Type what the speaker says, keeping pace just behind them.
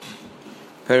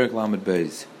Perek Lamed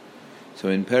Beis. So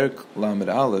in Perek Lamed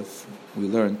Aleph, we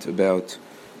learned about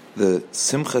the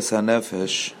Simchas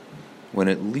HaNefesh when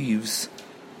it leaves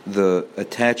the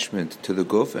attachment to the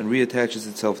guf and reattaches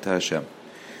itself to Hashem.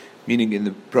 Meaning in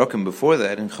the Prakim before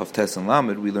that, in Chavtes and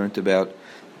Lamed, we learned about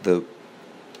the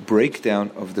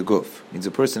breakdown of the guf. Means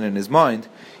a person in his mind,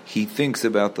 he thinks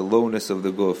about the lowness of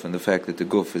the guf and the fact that the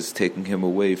guf is taking him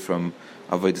away from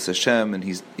Avodas Hashem and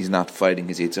he's not fighting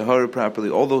his Yetzer Hara properly.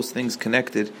 All those things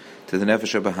connected to the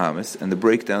Nefesh HaBahamis and the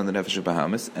breakdown of the Nefesh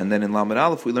HaBahamis. And then in Lamed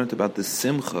Aleph we learned about the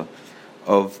Simcha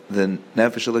of the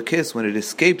Nefesh HaLakis when it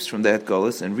escapes from that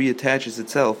Galus and reattaches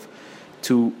itself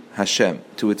to Hashem,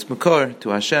 to its Makar,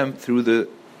 to Hashem through the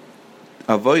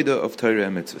Avodah of Torah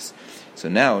and Mitzvahs. So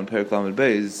now in Perek Lamed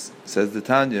Beis says the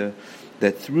Tanya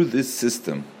that through this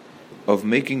system of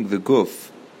making the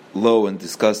guf low and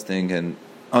disgusting and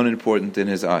unimportant in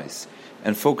his eyes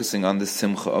and focusing on the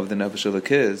simcha of the Nefesh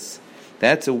HaLakis,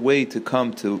 that's a way to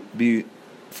come to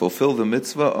fulfill the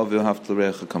mitzvah of V'ahavta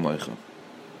l'reacha kamocha.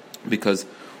 Because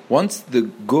once the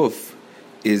guf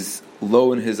is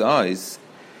low in his eyes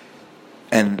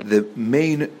and the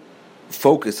main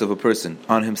focus of a person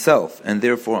on himself and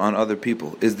therefore on other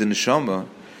people is the neshama,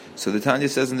 so the Tanya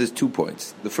says in this 2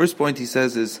 points. The first point he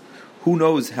says is, who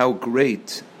knows how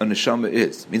great a neshama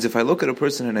is? Means if I look at a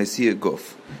person and I see a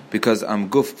guf, because I'm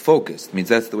guf focused, means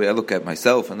that's the way I look at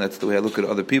myself and that's the way I look at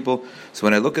other people. So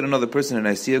when I look at another person and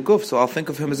I see a guf, so I'll think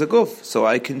of him as a guf, so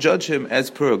I can judge him as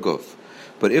per a guf.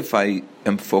 But if I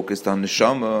am focused on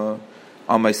neshama,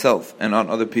 on myself and on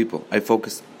other people, I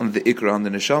focus on the ikra, on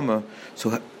the neshama,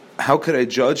 so how could I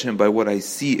judge him by what I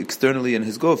see externally in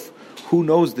his guf? Who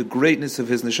knows the greatness of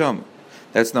his neshama?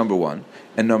 That's number one.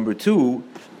 And number two,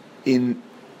 in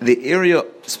the area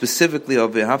specifically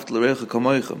of V'ahavta l'reacha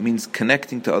kamocha, means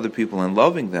connecting to other people and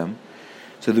loving them.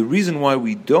 So the reason why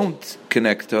we don't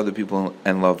connect to other people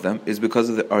and love them is because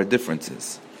of our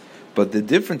differences. But the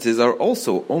differences are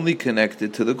also only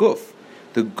connected to the guf.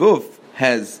 The guf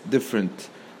has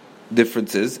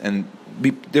differences and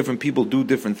different people do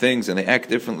different things and they act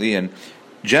differently, and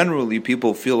generally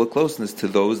people feel a closeness to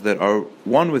those that are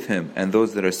one with him and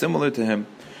those that are similar to him.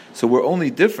 So we're only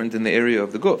different in the area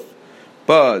of the guf.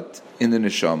 But in the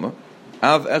neshama,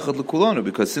 av echad l'kulanu,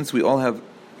 because since we all have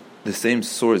the same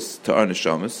source to our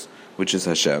neshamas, which is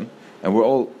Hashem, and we're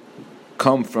all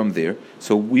come from there,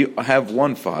 so we have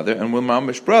one father and we're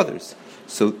mamish brothers.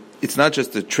 So it's not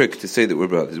just a trick to say that we're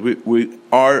brothers. We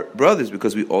are brothers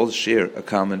because we all share a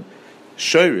common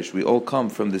shirish. We all come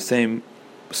from the same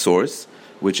source,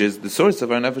 which is the source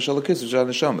of our nefesh halakis, which is our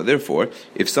neshama. Therefore,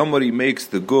 if somebody makes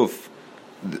the guf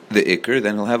the ikr,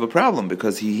 then he'll have a problem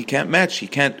because he can't match, he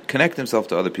can't connect himself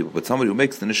to other people. But somebody who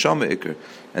makes the neshama ikr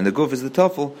and the guf is the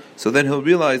tafel, so then he'll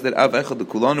realize that av echad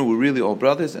kulanu, we're really all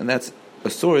brothers, and that's a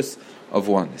source of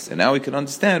oneness. And now we can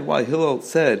understand why Hillel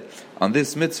said on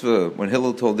this mitzvah, when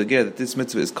Hillel told the Ger that this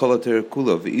mitzvah is kol haTorah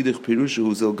kula v'idich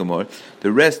pirushu zil gamor,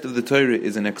 the rest of the Torah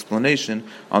is an explanation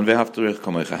on V'ahavta l'reacha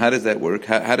kamocha. How does that work?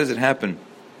 How does it happen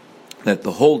that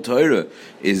the whole Torah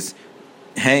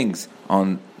hangs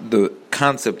on the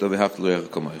concept of V'ahavta l'reacha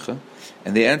kamocha?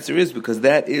 And the answer is because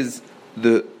that is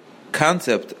the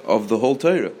concept of the whole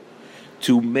Torah,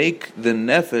 to make the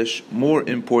nefesh more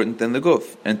important than the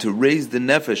guf, and to raise the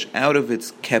nefesh out of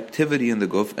its captivity in the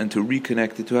guf and to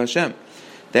reconnect it to Hashem.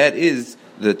 That is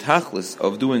the tachlis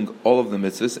of doing all of the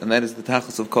mitzvahs, and that is the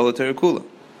tachlis of kol haTorah kula.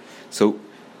 So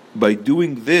by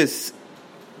doing this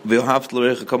V'ahavta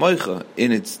l'reacha kamocha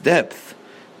in its depth,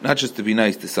 not just to be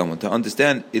nice to someone, to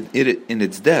understand it in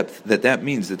its depth, that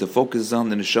means that the focus is on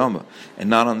the neshama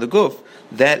and not on the guf,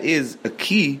 that is a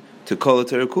key to kol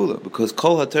haTorah kula, because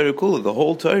kol haTorah kula, the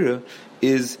whole Torah,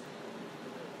 is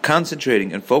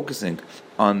concentrating and focusing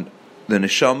on the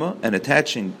neshama and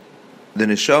attaching the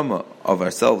neshama of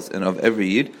ourselves and of every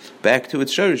yid back to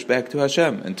its shorish, back to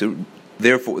Hashem, and to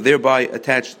thereby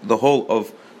attach the whole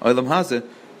of Olam Hazeh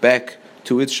back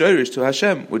to its shorish, to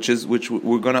Hashem, which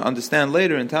we're going to understand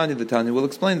later in Tanya. The Tanya will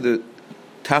explain the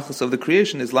tachlis of the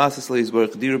creation is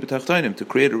to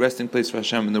create a resting place for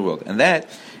Hashem in the world. And that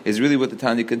is really what the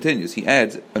Tanya continues. He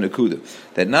adds an akuda,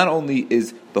 that not only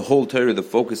is the whole Torah the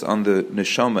focus on the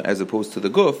neshama as opposed to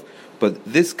the guf, but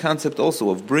this concept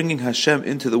also of bringing Hashem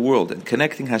into the world and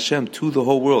connecting Hashem to the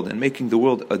whole world and making the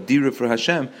world a dira for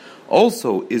Hashem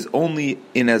also is only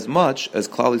in as much as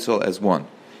Klal Yisrael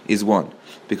is one.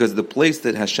 Because the place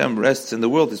that Hashem rests in the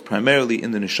world is primarily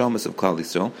in the neshamas of Klal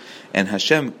Yisrael, and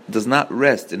Hashem does not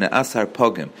rest in an asar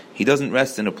pagim. He doesn't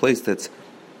rest in a place that's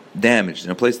damaged,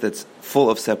 in a place that's full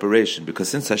of separation. Because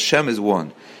since Hashem is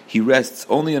one, He rests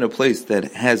only in a place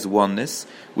that has oneness,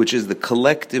 which is the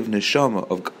collective neshama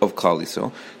of Klal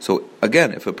Yisrael. So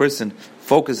again, if a person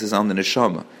focuses on the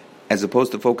neshama as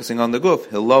opposed to focusing on the guf,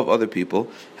 he'll love other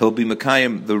people. He'll be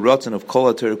mekayim the ratzon of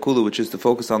kol haTorah kula, which is to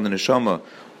focus on the neshama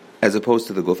as opposed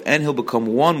to the guf, and he'll become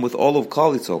one with all of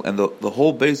Klal Yisrael, and the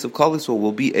whole base of Klal Yisrael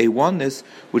will be a oneness,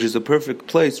 which is a perfect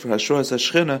place for Hashras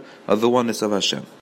HaShechina of the oneness of Hashem.